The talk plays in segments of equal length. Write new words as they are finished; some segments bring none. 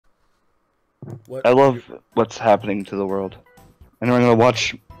What? I love what's happening to the world. And I'm gonna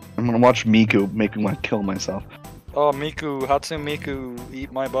watch Miku make me want to kill myself. Oh, Miku, Hatsune Miku,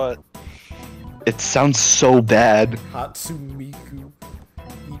 eat my butt. It sounds so bad. Hatsumiku,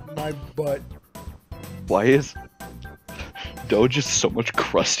 eat my butt. Why is Doge is so much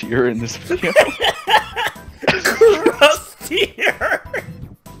crustier in this video? Crustier.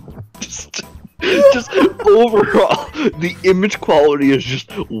 just overall, the image quality is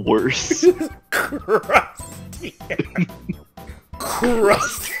just worse. Crustier.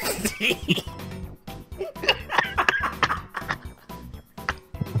 Crusty.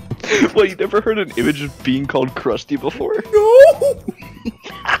 Well, you never heard an image of being called crusty before? No.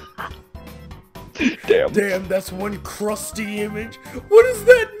 Damn. Damn, that's one crusty image. What does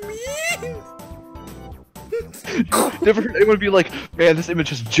that mean? Never heard anyone be like, man, this image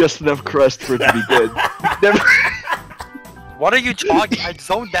has just enough crust for it to be good. Never. What are you talking? I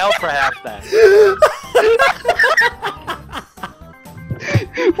zoned out for half that.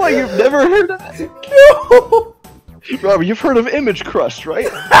 Why, you've never heard of it? No. Robert, you've heard of image crust, right?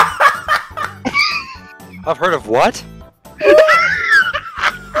 I've heard of what?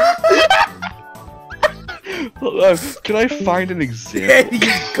 Hold on, can I find an example?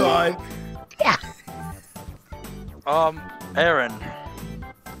 He's gone. Aaron.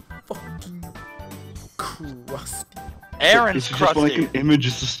 Fucking crusty. Aaron's It's just like crusty. an image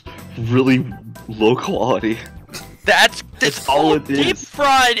is just really low quality. That's all it deep is.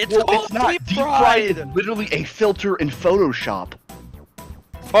 fried. It's Well, called it's not deep deep fried. fried. It's literally a filter in Photoshop.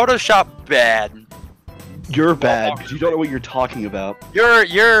 Photoshop bad. You're bad because you don't know what you're talking about. You're.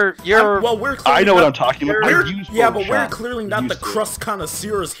 Well, we're clearly I know what not- I'm talking about. I we're- use yeah, but we're Photoshop. clearly not the Used to. crust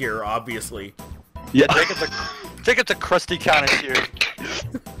connoisseurs here, obviously. Yeah. Think it's a crusty kind of here.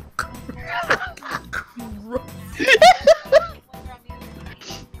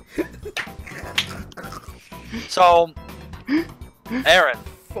 So, Aaron,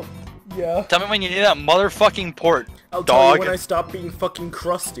 Yeah. tell me when you need that motherfucking port, I'll tell you dog. when I stop being fucking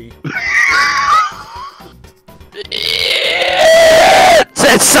crusty.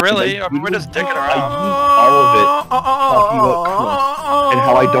 Really? We're just dicking I around. use all of it talking about crust and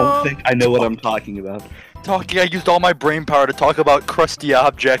how I don't think I know what I'm talking about. I used all my brain power to talk about crusty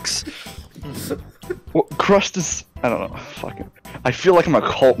objects. Well, crust is, I don't know, fucking. I feel like I'm a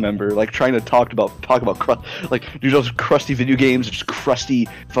cult member, like trying to talk about crust, like do those crusty video games, just crusty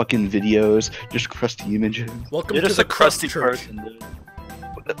fucking videos, just crusty images. Welcome You're to just the a crusty Crust Church. person,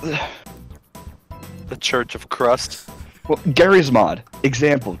 dude. The Church of Crust. Well, Gary's Mod,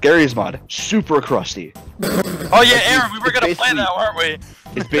 example, Gary's Mod, super crusty. Oh yeah, Aaron, we were gonna play basically- that, weren't we?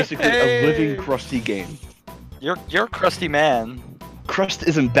 It's basically a living crusty game. You're a crusty man. Crust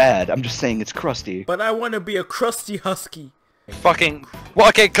isn't bad, I'm just saying it's crusty. But I want to be a crusty husky. Fucking. Well,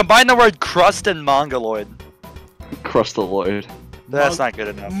 okay, combine the word crust and mongoloid. Crustaloid. That's not good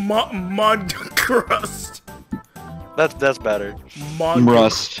enough. Mod crust. That's better.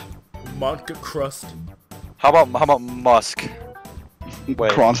 Rust. Monka crust. How about Musk?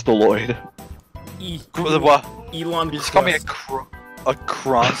 Wait. Crostaloid. What? Elon You just call me a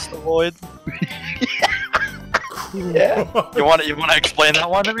crostaloid? Yeah. You wanna explain that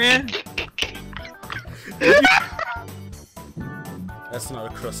one to me? That's not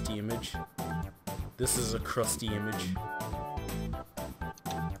a crusty image. This is a crusty image.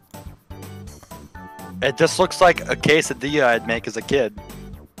 It just looks like a quesadilla I'd make as a kid.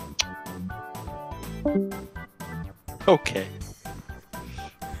 Okay.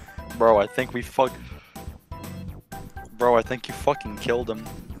 Bro, I think you fucking killed him.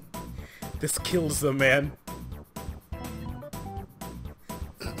 This kills the man.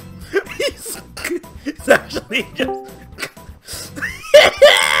 It's actually just...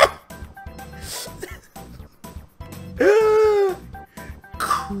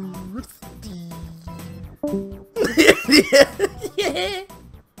 Crusty. Yeah.